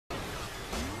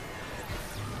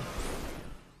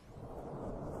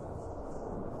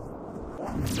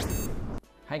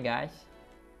Hi guys,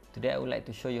 today I would like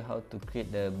to show you how to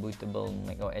create the bootable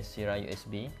macOS Sierra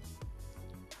USB.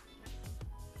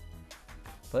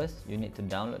 First, you need to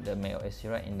download the macOS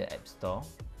Sierra in the App Store.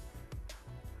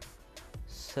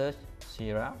 Search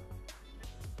Sierra.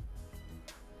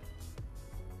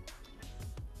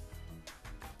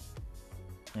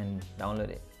 And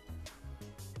download it.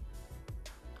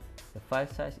 The file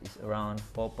size is around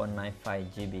 4.95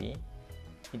 GB.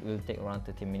 It will take around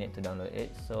 30 minutes to download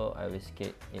it, so I will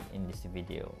skip it in this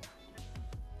video.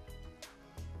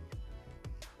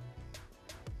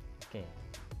 Okay,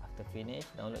 after finish,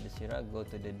 download the Sierra, go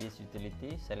to the disk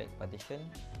utility, select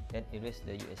partition, then erase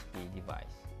the USB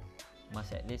device.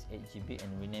 Must at least 8 GB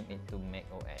and rename it to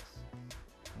macOS.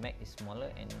 Mac is smaller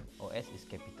and OS is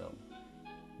capital.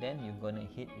 Then you're gonna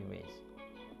hit erase.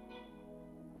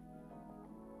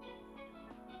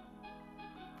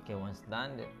 Okay, once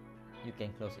done, you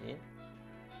can close it.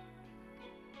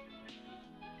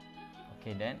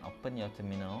 Okay, then open your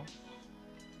terminal.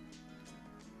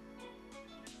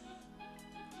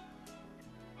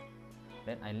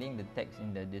 Then I link the text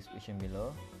in the description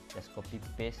below. Just copy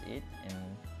paste it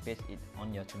and paste it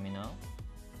on your terminal.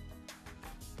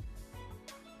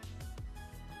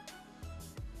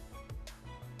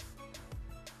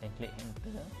 Then click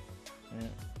enter. And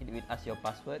it will ask your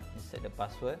password. Insert the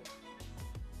password.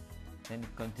 Then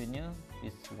continue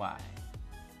with Y.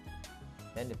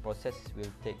 Then the process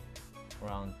will take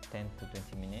around 10 to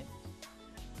 20 minutes.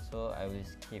 So I will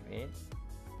skip it.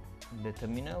 The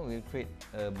terminal will create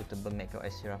a bootable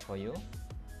macOS Sierra for you.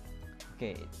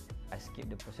 Okay, I skip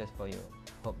the process for you.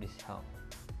 Hope this helped.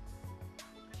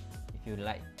 If you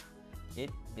like it,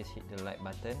 please hit the like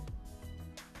button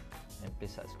and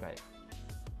please subscribe.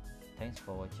 Thanks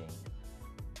for watching.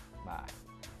 Bye.